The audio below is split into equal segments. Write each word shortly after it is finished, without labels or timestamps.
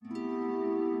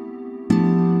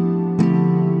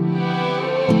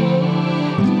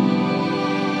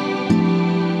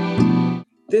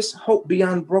this hope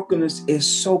beyond brokenness is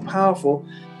so powerful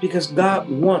because God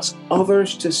wants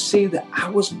others to see that I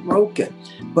was broken,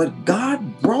 but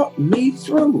God brought me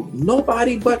through.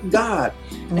 Nobody but God.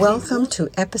 Welcome to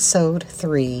episode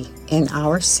 3 in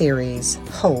our series,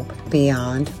 Hope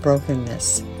Beyond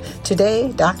Brokenness.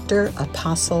 Today, Dr.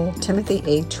 Apostle Timothy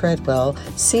A. Treadwell,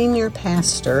 Senior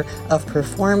Pastor of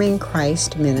Performing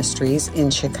Christ Ministries in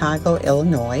Chicago,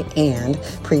 Illinois, and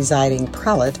presiding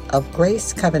prelate of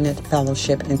Grace Covenant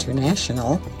Fellowship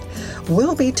International,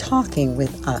 will be talking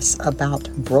with us about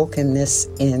brokenness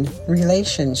in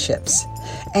relationships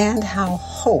and how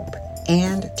hope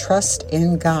and trust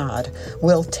in God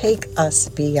will take us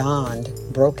beyond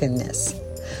brokenness.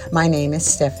 My name is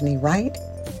Stephanie Wright.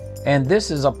 And this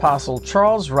is Apostle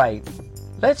Charles Wright.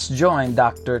 Let's join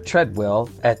Dr. Treadwell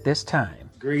at this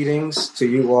time. Greetings to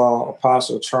you all,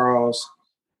 Apostle Charles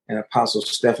and Apostle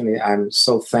Stephanie. I'm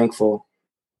so thankful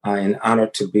and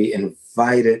honored to be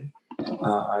invited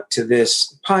to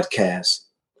this podcast.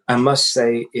 I must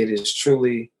say it is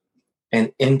truly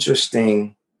an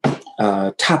interesting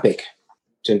topic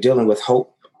to dealing with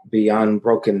hope beyond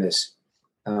brokenness,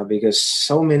 because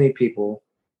so many people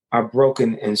are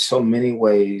broken in so many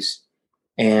ways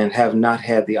and have not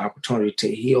had the opportunity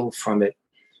to heal from it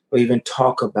or even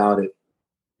talk about it.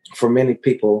 For many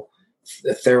people,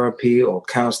 the therapy or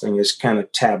counseling is kind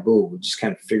of taboo. We just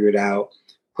kind of figure it out,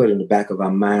 put it in the back of our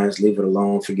minds, leave it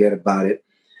alone, forget about it.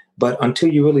 But until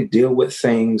you really deal with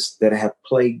things that have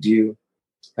plagued you,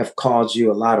 have caused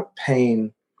you a lot of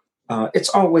pain, it's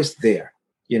always there,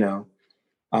 you know.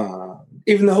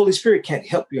 Even the Holy Spirit can't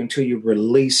help you until you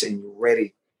release and you're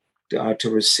ready to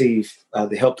receive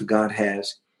the help that God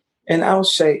has. And I'll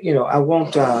say, you know, I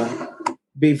won't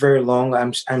be very long.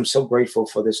 I'm so grateful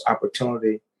for this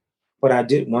opportunity, but I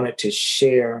did wanted to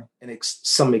share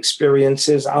some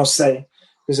experiences, I'll say,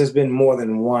 because there's been more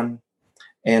than one.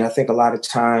 And I think a lot of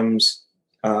times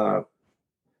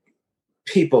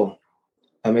people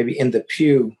maybe in the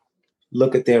pew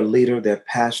look at their leader, their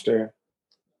pastor,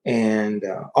 and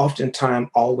oftentimes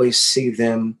always see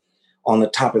them on the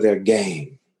top of their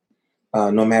game.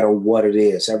 No matter what it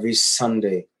is, every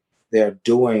Sunday they're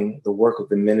doing the work of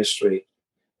the ministry,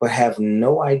 but have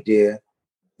no idea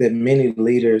that many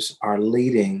leaders are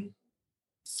leading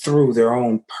through their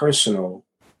own personal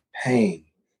pain,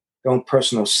 their own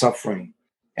personal suffering.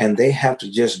 And they have to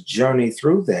just journey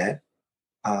through that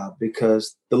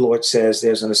because the Lord says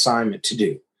there's an assignment to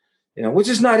do, you know, which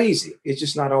is not easy. It's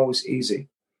just not always easy.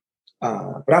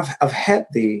 But I've had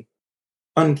the,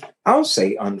 I'll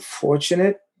say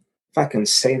unfortunate, if I can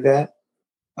say that,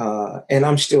 and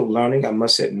I'm still learning, I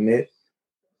must admit,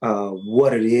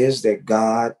 what it is that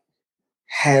God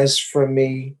has for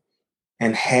me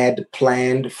and had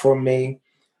planned for me.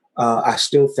 I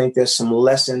still think there's some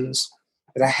lessons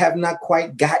that I have not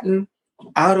quite gotten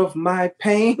out of my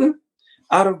pain,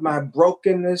 out of my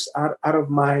brokenness, out of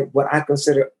my, what I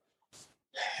consider,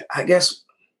 I guess,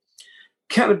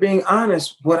 kind of being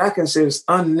honest, what I consider is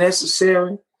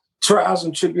unnecessary trials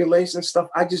and tribulations, stuff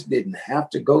I just didn't have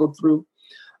to go through.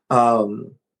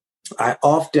 I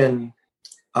often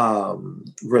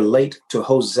relate to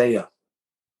Hosea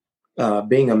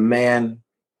being a man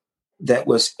that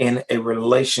was in a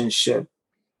relationship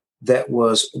that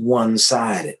was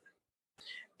one-sided.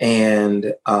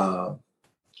 And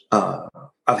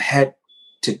I've had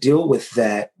to deal with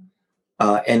that,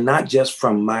 and not just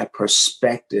from my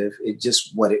perspective, it's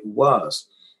just what it was.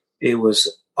 It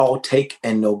was all take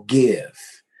and no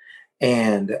give.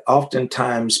 And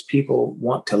oftentimes people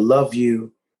want to love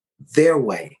you their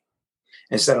way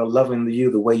instead of loving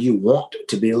you the way you want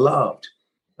to be loved.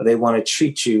 They want to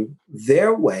treat you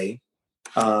their way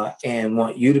and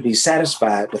want you to be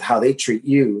satisfied with how they treat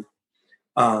you.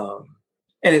 And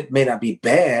it may not be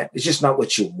bad. It's just not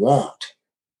what you want,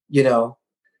 you know?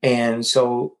 And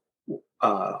so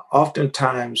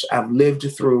oftentimes I've lived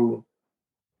through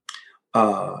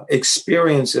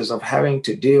experiences of having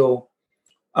to deal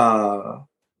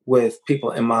with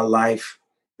people in my life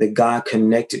that God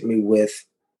connected me with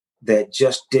that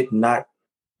just did not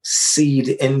seed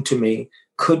into me,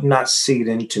 could not seed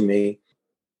into me.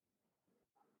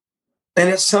 And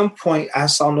at some point I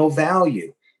saw no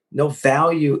value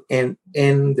in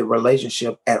the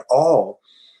relationship at all.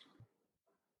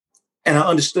 And I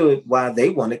understood why they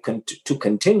wanted to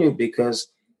continue, because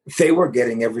they were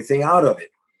getting everything out of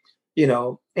it, you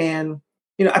know. And,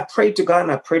 you know, I prayed to God,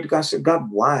 I said, God,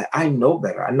 why? I know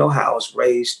better. I know how I was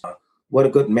raised, what a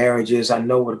good marriage is. I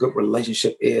know what a good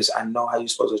relationship is. I know how you're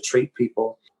supposed to treat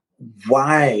people.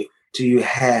 Why do you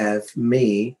have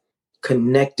me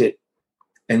connected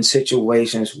in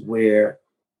situations where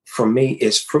for me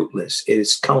is fruitless. It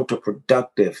is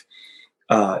counterproductive.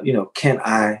 Can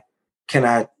I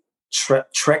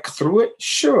trek through it?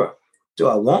 Sure. Do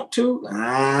I want to?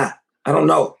 I don't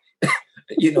know.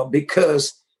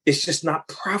 Because it's just not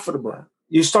profitable.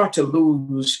 You start to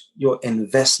lose your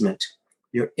investment,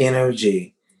 your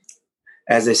energy.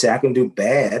 As they say, I can do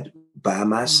bad by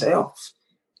myself.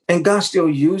 And God still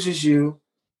uses you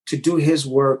to do his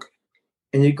work.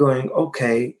 And you're going,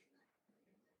 okay,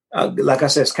 like I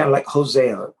said, it's kind of like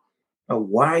Hosea.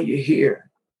 Why are you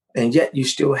here? And yet you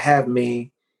still have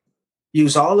me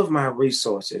use all of my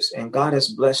resources. And God has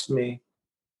blessed me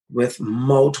with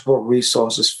multiple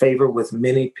resources, favor with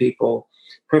many people,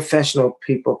 professional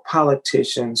people,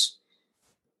 politicians,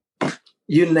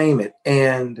 you name it.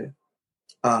 And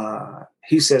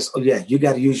he says, oh, yeah, you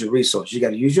got to use your resources. You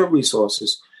got to use your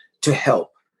resources to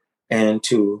help and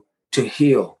to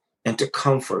heal and to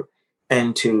comfort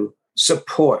and to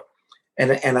support.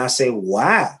 And I say,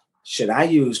 why should I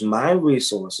use my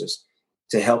resources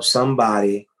to help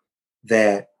somebody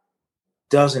that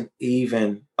doesn't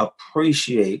even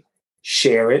appreciate,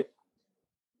 share it,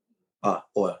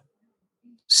 or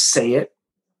say it,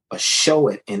 or show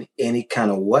it in any kind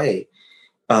of way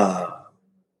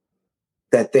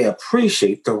that they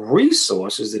appreciate the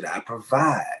resources that I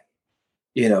provide,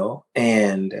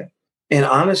 and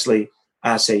honestly,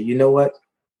 I say, you know what?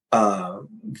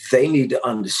 They need to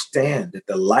understand that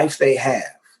the life they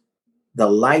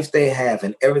have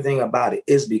and everything about it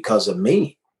is because of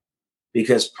me.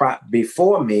 Because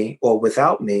before me or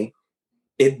without me,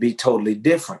 it'd be totally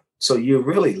different. So you're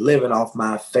really living off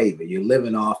my favor. You're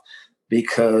living off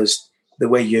because the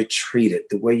way you're treated,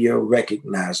 the way you're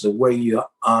recognized, the way you're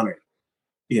honored.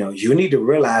 You need to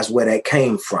realize where that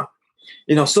came from.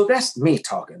 So that's me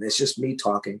talking. It's just me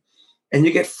talking. And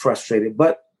you get frustrated.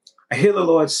 But I hear the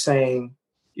Lord saying,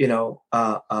 kind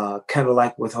of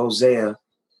like with Hosea,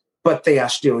 but they are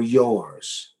still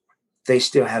yours. They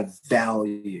still have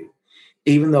value.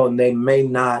 Even though they may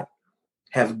not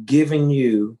have given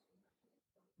you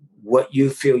what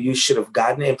you feel you should have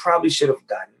gotten and probably should have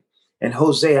gotten. And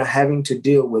Hosea having to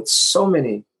deal with so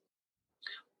many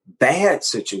bad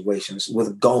situations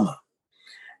with Gomer.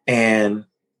 And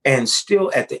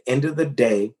still at the end of the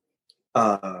day,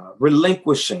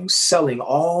 relinquishing, selling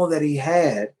all that he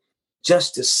had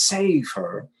just to save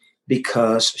her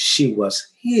because she was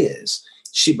his.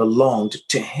 She belonged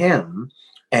to him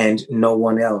and no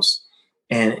one else.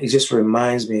 And it just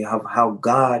reminds me of how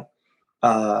God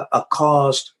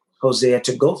caused Hosea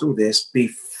to go through this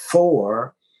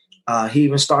before he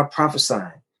even started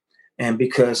prophesying. And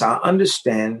because I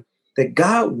understand that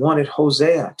God wanted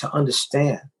Hosea to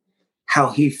understand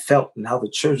how he felt and how the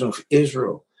children of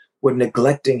Israel were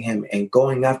neglecting him and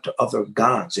going after other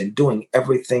gods and doing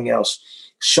everything else,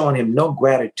 showing him no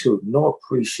gratitude, no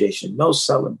appreciation, no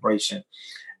celebration.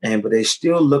 But they're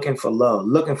still looking for love,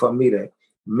 looking for me to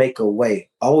make a way,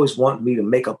 always want me to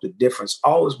make up the difference,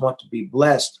 always want to be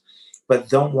blessed, but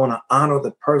don't want to honor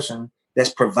the person that's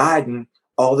providing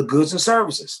all the goods and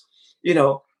services,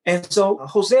 And so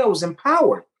Hosea was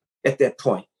empowered at that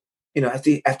point,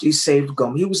 after he saved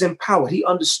Gomer, he was empowered. He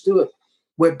understood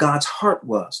where God's heart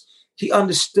was. He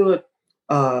understood,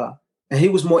 and he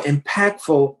was more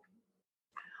impactful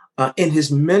in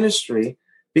his ministry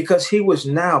because he was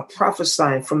now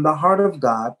prophesying from the heart of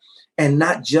God and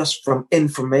not just from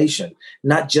information,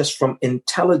 not just from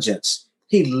intelligence.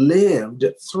 He lived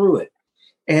through it.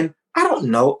 And I don't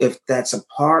know if that's a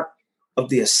part of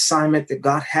the assignment that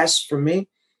God has for me.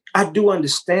 I do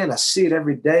understand. I see it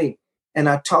every day. And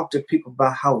I talk to people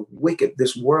about how wicked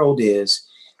this world is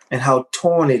and how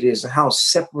torn it is and how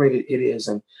separated it is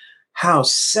and how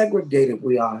segregated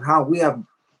we are and how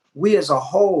we as a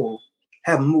whole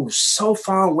have moved so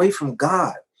far away from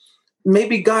God.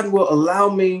 Maybe God will allow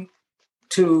me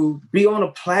to be on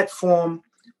a platform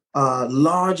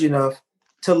large enough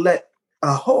to let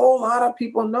a whole lot of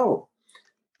people know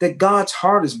that God's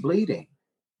heart is bleeding.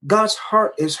 God's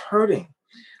heart is hurting.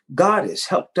 God has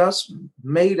helped us,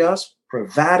 made us,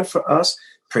 provided for us,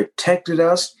 protected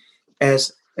us,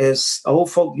 as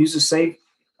old folk used to say,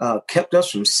 kept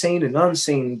us from seen and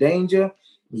unseen danger.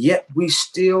 Yet we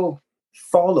still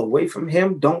fall away from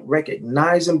him, don't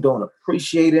recognize him, don't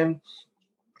appreciate him.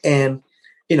 And,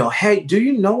 hey, do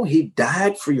you know he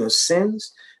died for your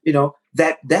sins?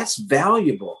 That's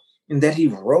valuable, and that he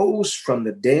rose from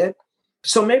the dead.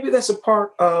 So maybe that's a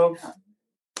part of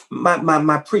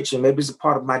my preaching. Maybe it's a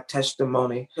part of my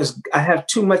testimony, because I have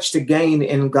too much to gain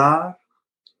in God,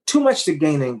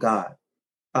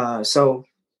 So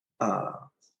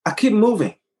I keep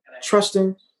moving,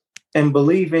 trusting and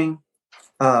believing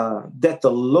that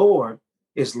the Lord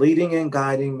is leading and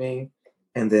guiding me,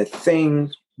 and that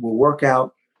things will work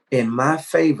out in my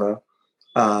favor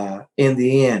in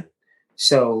the end.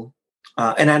 So,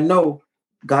 and I know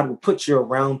God will put you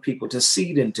around people to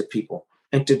seed into people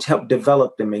and to help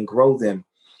develop them and grow them.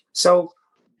 So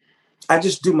I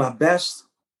just do my best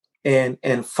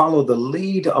and follow the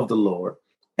lead of the Lord.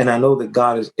 And I know that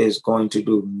God is going to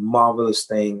do marvelous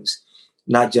things,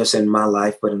 not just in my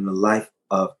life, but in the life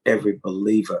of every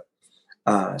believer.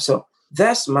 So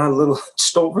that's my little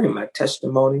story, my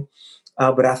testimony.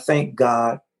 But I thank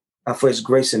God for his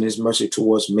grace and his mercy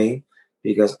towards me,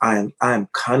 because I am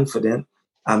confident.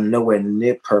 I'm nowhere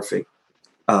near perfect,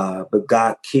 but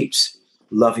God keeps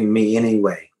loving me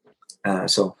anyway.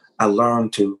 So I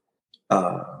learned to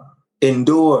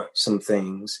endure some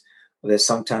things that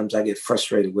sometimes I get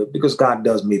frustrated with, because God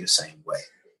does me the same way.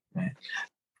 Right?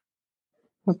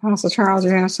 Apostle Charles,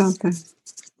 you have something?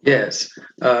 Yes.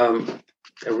 I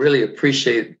really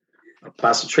appreciate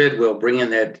Apostle Treadwell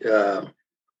bringing that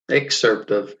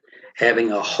excerpt of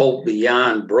having a hope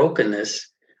beyond brokenness,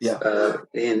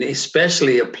 and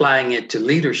especially applying it to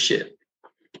leadership.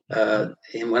 And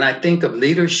when I think of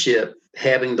leadership,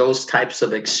 having those types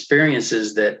of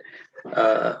experiences that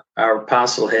our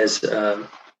apostle has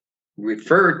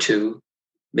referred to,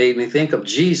 made me think of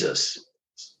Jesus.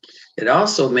 It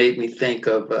also made me think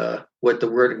of what the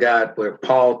Word of God, where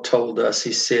Paul told us,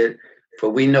 he said, "For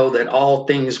we know that all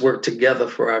things work together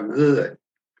for our good."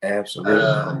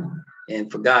 Absolutely.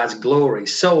 And for God's glory.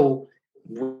 So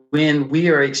when we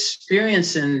are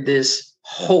experiencing this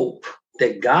hope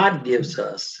that God gives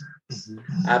us,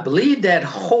 I believe that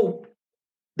hope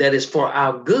that is for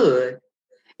our good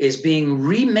is being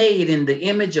remade in the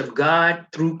image of God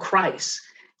through Christ.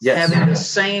 Yes. Having the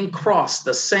same cross,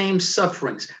 the same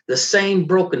sufferings, the same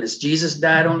brokenness. Jesus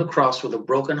died on the cross with a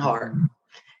broken heart.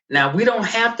 Now, we don't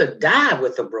have to die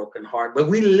with a broken heart, but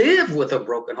we live with a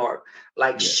broken heart,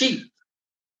 like sheep,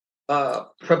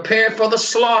 prepared for the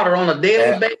slaughter on a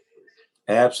daily basis.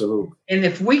 Absolutely. And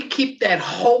if we keep that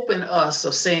hope in us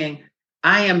of saying,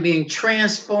 I am being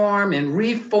transformed and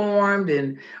reformed,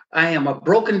 and I am a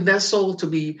broken vessel to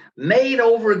be made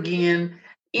over again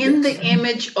in the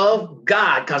image of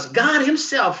God, because God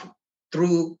himself,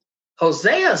 through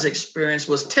Hosea's experience,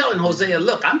 was telling Hosea,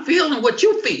 look, I'm feeling what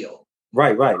you feel.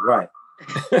 Right.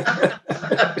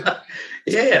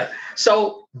 Yeah.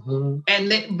 So,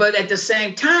 but at the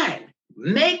same time,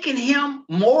 making him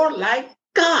more like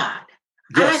God.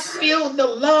 Yes. I feel the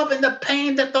love and the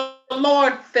pain that the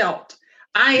Lord felt.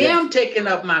 I am taking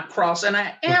up my cross, and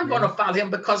I am going to follow him,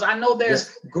 because I know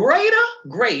there's greater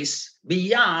grace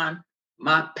beyond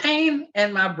my pain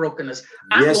and my brokenness.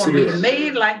 I'm going to be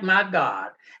made like my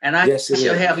God, and I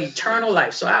shall have eternal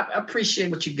life. So I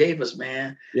appreciate what you gave us,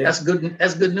 man. Yeah. That's good.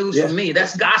 That's good news for me.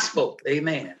 That's gospel.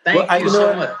 Amen. Thank you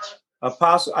so much.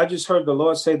 Apostle, I just heard the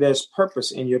Lord say there's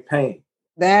purpose in your pain.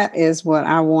 That is what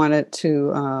I wanted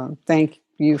to thank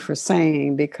you for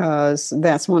saying, because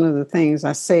that's one of the things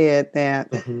I said,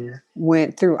 that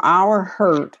when through our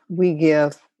hurt, we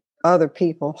give other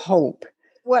people hope.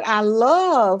 What I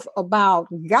love about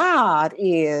God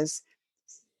is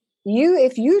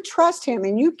if you trust him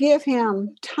and you give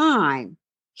him time,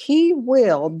 he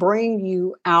will bring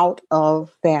you out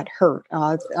of that hurt.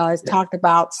 I talked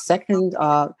about Second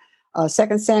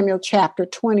Samuel chapter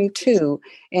 22.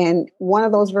 And one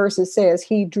of those verses says,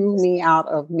 he drew me out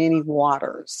of many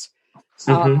waters.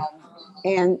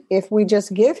 And if we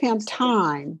just give him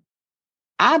time,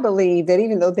 I believe that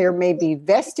even though there may be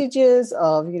vestiges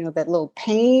of, that little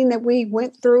pain that we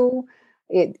went through,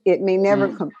 it may never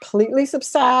completely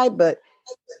subside, but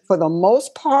for the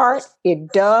most part,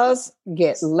 it does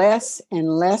get less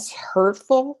and less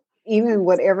hurtful. Even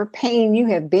whatever pain you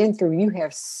have been through, you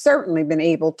have certainly been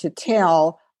able to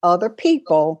tell other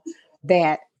people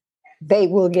that they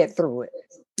will get through it,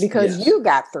 because you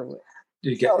got through it.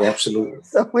 Absolutely.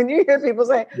 So when you hear people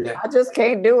say, I just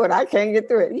can't do it, I can't get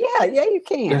through it. Yeah, you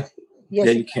can.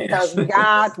 Yes, you can. Because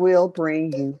God will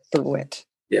bring you through it.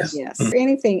 Yes.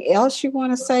 Anything else you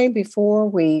want to say before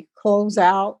we close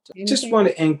out? Just want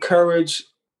to encourage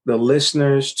the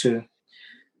listeners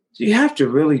you have to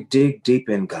really dig deep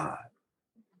in God,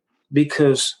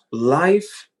 because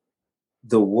life,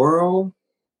 the world,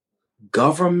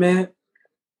 government,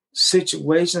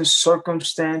 situations,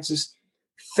 circumstances,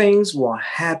 things will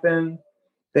happen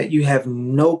that you have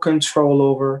no control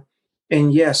over.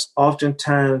 And yes,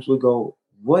 oftentimes we go,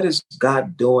 what is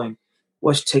God doing?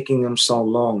 What's taking him so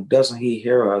long? Doesn't he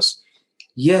hear us?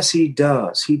 Yes, he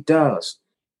does. He does.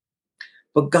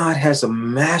 But God has a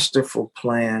masterful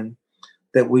plan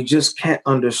that we just can't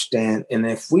understand. And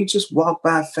if we just walk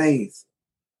by faith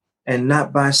and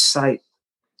not by sight,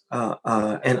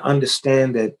 and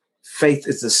understand that faith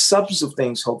is the substance of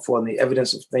things hoped for and the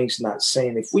evidence of things not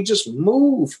seen. If we just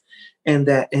move in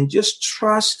that and just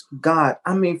trust God,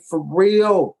 I mean, for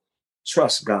real,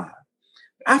 trust God.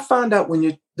 I found out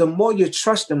the more you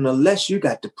trust him, the less you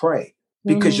got to pray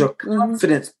because your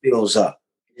confidence builds up.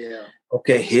 Yeah.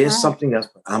 Okay, here's something else.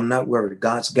 I'm not worried.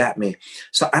 God's got me.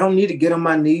 So I don't need to get on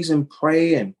my knees and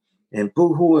pray and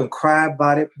boo-hoo and cry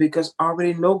about it because I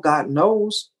already know God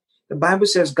knows. The Bible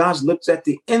says God looks at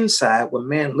the inside when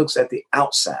man looks at the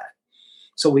outside.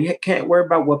 So we can't worry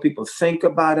about what people think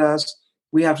about us.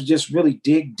 We have to just really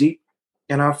dig deep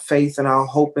in our faith and our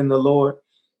hope in the Lord.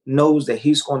 Knows that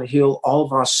he's going to heal all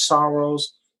of our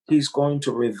sorrows. He's going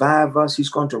to revive us. He's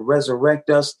going to resurrect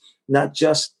us, not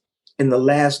just in the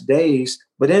last days,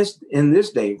 but in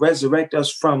this day, resurrect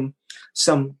us from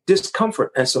some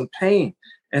discomfort and some pain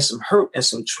and some hurt and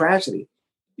some tragedy,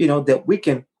 that we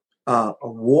can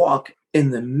walk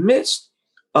in the midst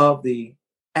of the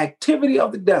activity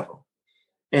of the devil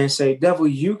and say, devil,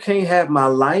 you can't have my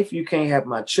life. You can't have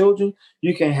my children.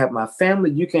 You can't have my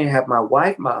family. You can't have my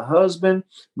wife, my husband,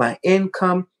 my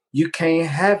income. You can't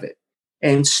have it.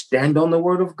 And stand on the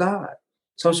word of God.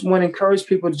 So I just want to encourage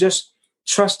people to just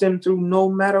trust him through no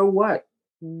matter what,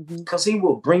 because he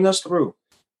will bring us through.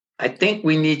 I think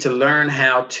we need to learn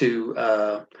how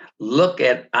to look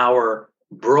at our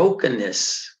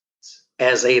brokenness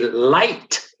as a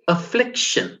light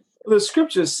affliction. The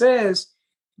scripture says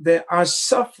that our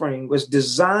suffering was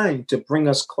designed to bring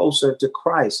us closer to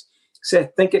Christ. It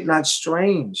said, think it not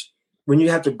strange when you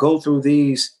have to go through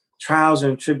these trials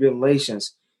and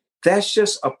tribulations. That's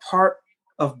just a part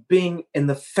of being in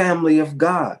the family of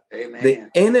God. Amen. The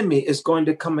enemy is going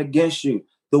to come against you.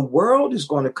 The world is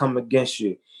going to come against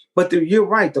you. But you're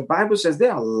right. The Bible says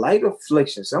there are light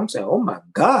afflictions. I'm saying, oh my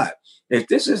God, if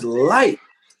this is light,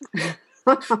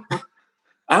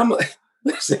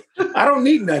 listen, I don't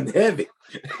need nothing heavy.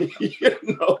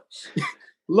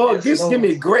 Lord, just give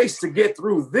me grace to get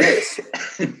through this.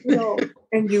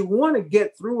 And you want to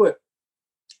get through it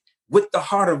with the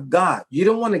heart of God. You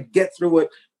don't want to get through it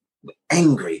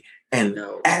angry and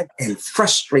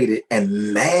frustrated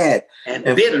and mad and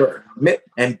bitter.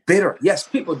 Bitter. Yes,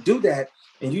 people do that.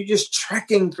 And you're just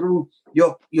trekking through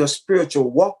your spiritual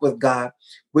walk with God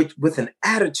with an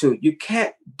attitude. You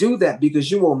can't do that because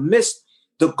you will miss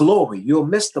the glory. You'll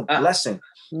miss the blessing.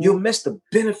 You'll miss the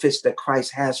benefits that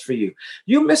Christ has for you.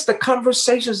 You miss the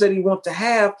conversations that he wants to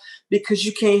have because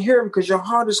you can't hear him because your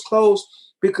heart is closed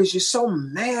because you're so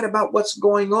mad about what's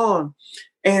going on.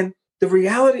 And the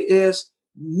reality is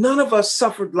none of us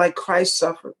suffered like Christ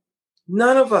suffered.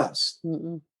 None of us.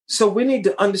 So we need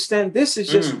to understand this is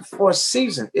just for a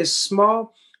season. It's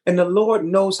small, and the Lord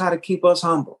knows how to keep us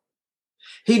humble.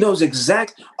 He knows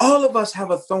all of us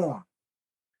have a thorn.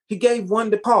 He gave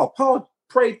one to Paul. Paul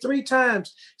prayed 3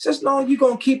 times. He says, no, you're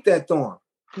going to keep that thorn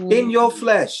in your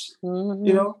flesh.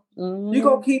 You're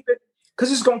going to keep it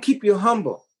because it's going to keep you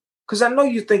humble. Because I know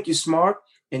you think you're smart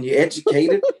and you're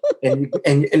educated and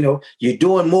you're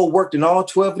doing more work than all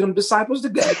 12 of them disciples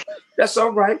together. That's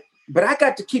all right. But I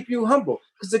got to keep you humble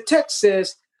because the text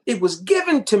says it was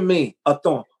given to me a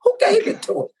thorn. Who gave it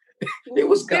to him? It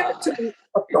was given to me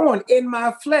a thorn in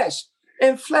my flesh.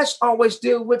 And flesh always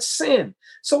deals with sin.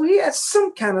 So he had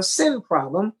some kind of sin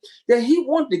problem that he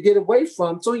wanted to get away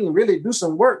from so he can really do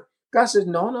some work. God says,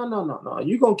 no.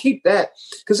 You're going to keep that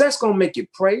because that's going to make you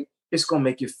pray. It's going to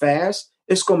make you fast.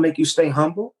 It's going to make you stay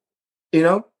humble.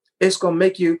 It's going to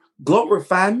make you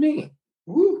glorify me.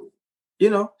 Woo.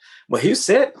 Well, he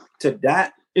said to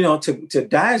die, to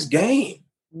die is gain,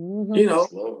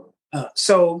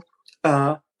 So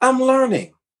I'm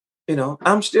learning,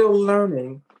 I'm still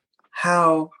learning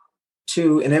how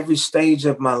to, in every stage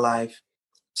of my life,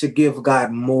 to give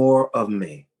God more of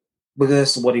me, because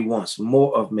that's what he wants,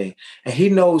 more of me. And he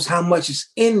knows how much is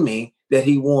in me that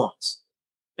he wants.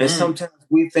 And sometimes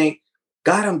we think,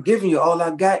 God, I'm giving you all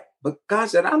I got. But God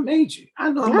said, I made you.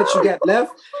 I know how much you got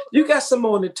left. You got some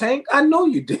more in the tank. I know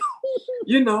you do.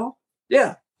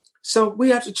 Yeah. So we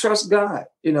have to trust God,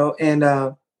 and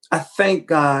I thank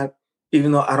God,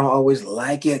 even though I don't always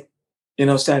like it,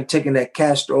 taking that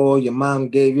castor oil your mom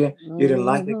gave you, you didn't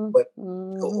like it, but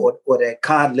or that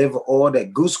cod liver oil,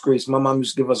 that goose grease. My mom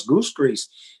used to give us goose grease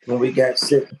when we got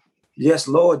sick. Yes,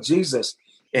 Lord Jesus.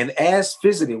 And as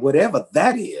physically, whatever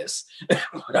that is,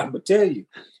 what I'm going to tell you,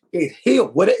 it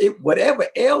healed. Whatever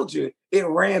ailed you, it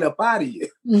ran up out of you.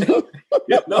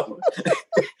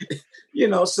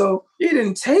 So it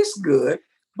didn't taste good,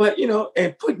 but,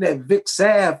 and putting that Vic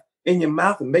salve in your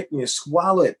mouth and making you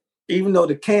swallow it, even though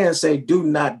the can say do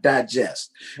not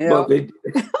digest. Yeah. But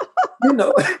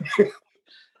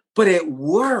but it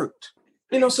worked.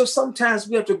 So sometimes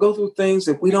we have to go through things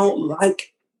that we don't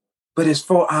like, but it's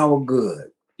for our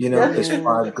good. It's for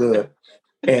our good.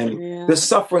 And the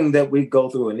suffering that we go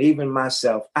through, and even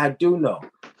myself, I do know,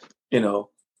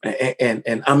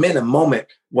 and I'm in a moment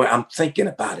where I'm thinking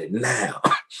about it now.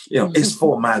 It's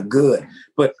for my good.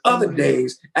 But other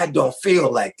days, I don't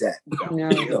feel like that.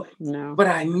 No. But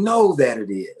I know that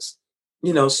it is.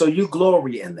 So you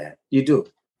glory in that. You do.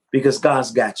 Because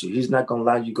God's got you. He's not going to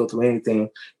allow you to go through anything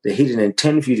that he didn't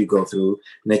intend for you to go through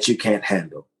and that you can't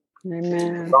handle.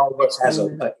 Amen. All of us has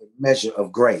a measure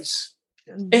of grace.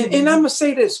 And I'm going to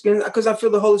say this because I feel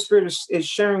the Holy Spirit is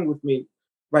sharing with me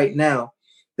right now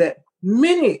that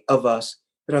many of us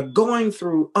that are going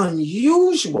through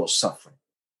unusual suffering,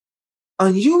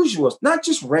 unusual, not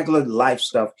just regular life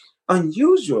stuff,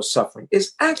 unusual suffering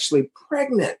is actually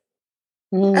pregnant.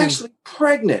 Actually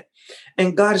pregnant.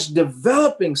 And God is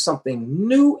developing something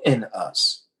new in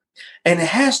us. And it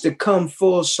has to come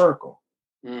full circle.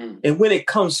 And when it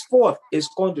comes forth, it's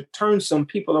going to turn some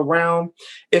people around.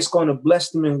 It's going to bless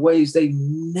them in ways they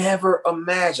never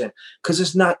imagined, because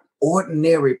it's not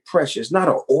ordinary pressure. It's not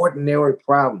an ordinary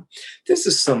problem. This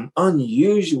is some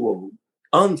unusual,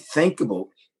 unthinkable,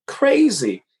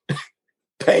 crazy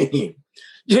pain,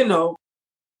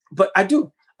 But I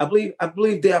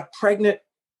believe they are pregnant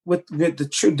with the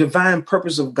true divine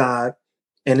purpose of God.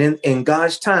 And in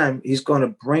God's time, he's going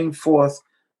to bring forth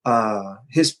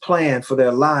his plan for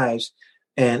their lives,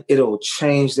 and it'll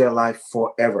change their life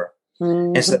forever.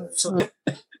 Mm-hmm. And so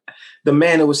the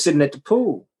man that was sitting at the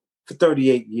pool for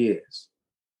 38 years,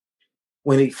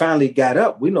 when he finally got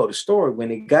up, we know the story. When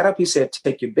he got up, he said,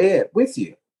 "Take your bed with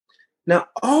you." Now,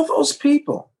 all those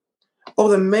people,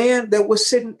 the man that was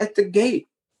sitting at the gate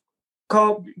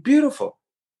called Beautiful.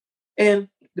 And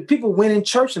the people went in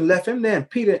church and left him there. And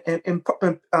Peter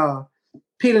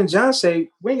and John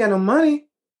say, "We ain't got no money,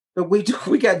 but we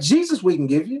got Jesus we can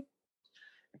give you."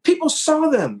 People saw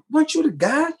them. Weren't you the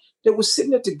guy that was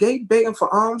sitting at the gate begging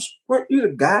for alms? Weren't you the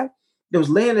guy that was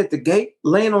laying at the gate,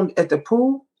 at the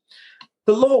pool?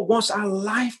 The Lord wants our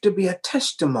life to be a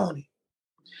testimony.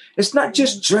 It's not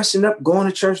just dressing up, going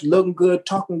to church, looking good,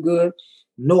 talking good,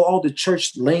 know all the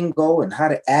church lingo and how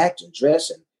to act and dress.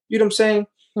 And you know what I'm saying?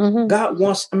 Mm-hmm. God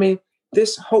wants,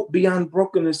 this hope beyond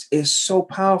brokenness is so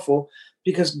powerful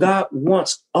because God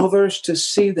wants others to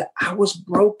see that I was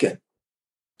broken.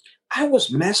 I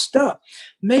was messed up.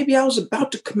 Maybe I was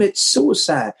about to commit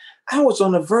suicide. I was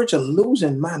on the verge of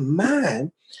losing my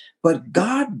mind, but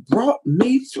God brought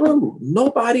me through.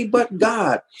 Nobody but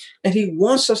God. And he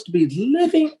wants us to be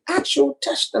living actual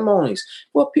testimonies.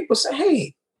 Well, people say,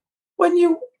 "Hey, when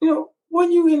you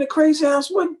in the crazy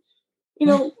house, you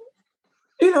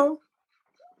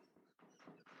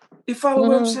follow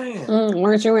what I'm saying?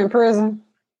 Weren't you in prison?"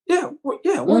 Yeah.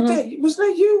 Was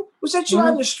that you? Was that you out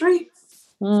in the street?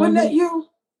 Wasn't that you?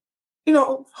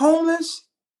 Homeless?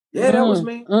 Yeah, that was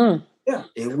me. Yeah,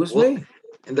 it was me.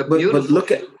 And the beautiful, but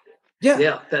look at,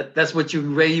 that's what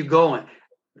where you going.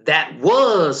 That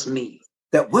was me.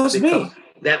 That was me.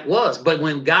 That was. But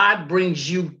when God brings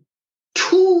you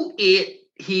to it,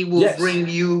 he will bring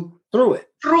you through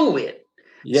it.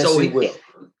 Yes, so he will.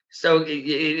 So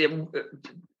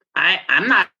I'm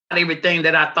not everything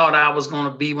that I thought I was going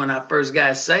to be when I first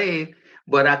got saved,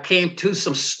 but I came to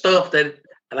some stuff that,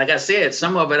 like I said,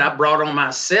 some of it I brought on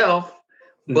myself,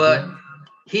 but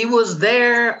he was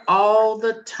there all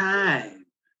the time.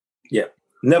 Yeah,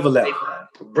 never left.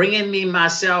 Bringing me my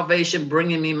salvation,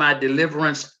 bringing me my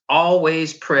deliverance,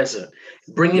 always present,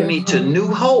 bringing me to new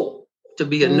hope, to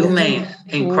be a new man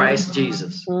in Christ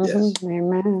Jesus. Yes.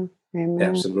 Amen.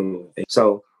 Absolutely.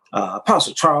 So,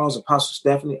 Apostle Charles, Apostle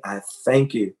Stephanie, I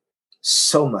thank you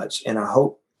so much. And I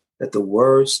hope that the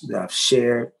words that I've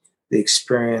shared, the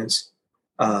experience,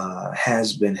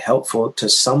 has been helpful to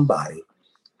somebody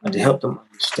and to help them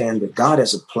understand that God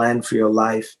has a plan for your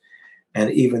life. And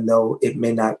even though it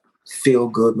may not feel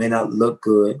good, may not look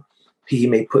good, he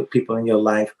may put people in your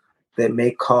life that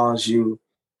may cause you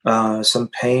some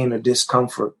pain or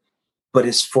discomfort, but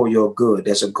it's for your good.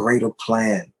 There's a greater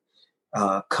plan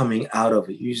coming out of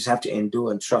it. You just have to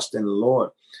endure and trust in the Lord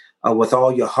with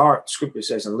all your heart. Scripture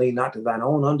says, and lean not to thine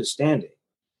own understanding,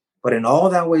 but in all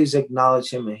thy ways acknowledge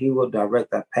him and he will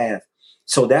direct thy path.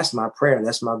 So that's my prayer.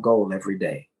 That's my goal every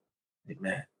day.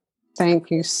 Amen.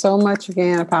 Thank you so much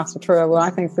again, Apostle Treadwell. I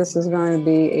think this is going to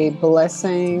be a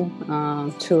blessing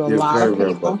to a lot of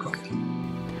people.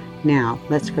 Now,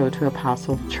 let's go to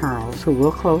Apostle Charles, who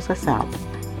will close us out.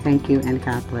 Thank you, and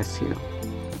God bless you.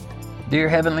 Dear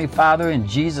Heavenly Father, in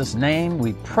Jesus' name,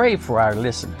 we pray for our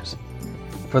listeners,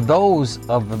 for those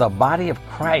of the body of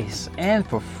Christ, and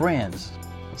for friends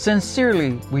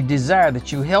Sincerely, we desire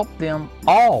that you help them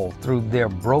all through their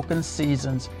broken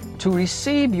seasons to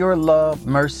receive your love,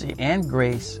 mercy, and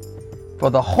grace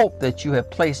for the hope that you have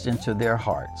placed into their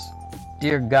hearts.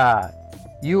 Dear God,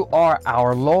 you are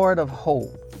our Lord of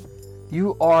hope.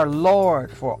 You are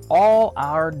Lord for all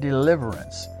our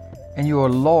deliverance, and you are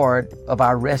Lord of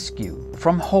our rescue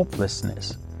from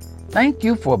hopelessness. Thank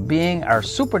you for being our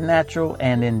supernatural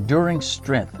and enduring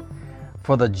strength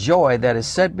for the joy that is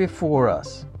set before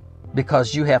us,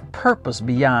 because you have purpose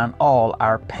beyond all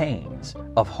our pains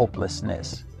of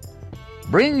hopelessness.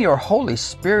 Bring your Holy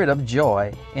Spirit of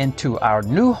joy into our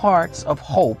new hearts of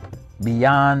hope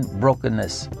beyond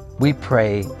brokenness. We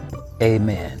pray,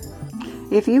 amen.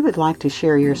 If you would like to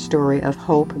share your story of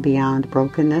hope beyond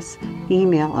brokenness,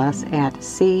 email us at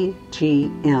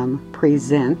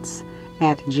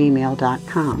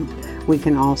cgmpresents@gmail.com. We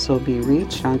can also be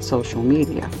reached on social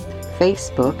media.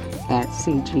 Facebook at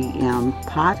CGM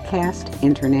Podcast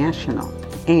International,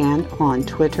 and on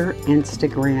Twitter,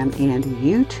 Instagram, and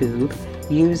YouTube,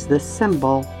 use the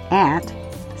symbol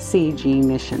 @CG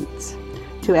Missions.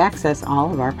 To access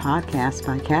all of our podcasts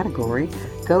by category,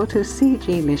 go to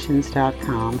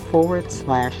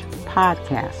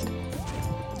cgmissions.com/podcast.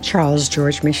 Charles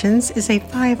George Missions is a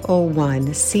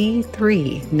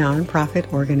 501c3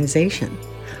 nonprofit organization.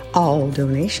 All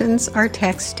donations are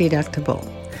tax deductible.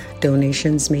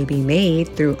 Donations may be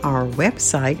made through our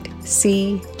website,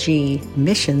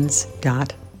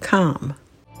 cgmissions.com.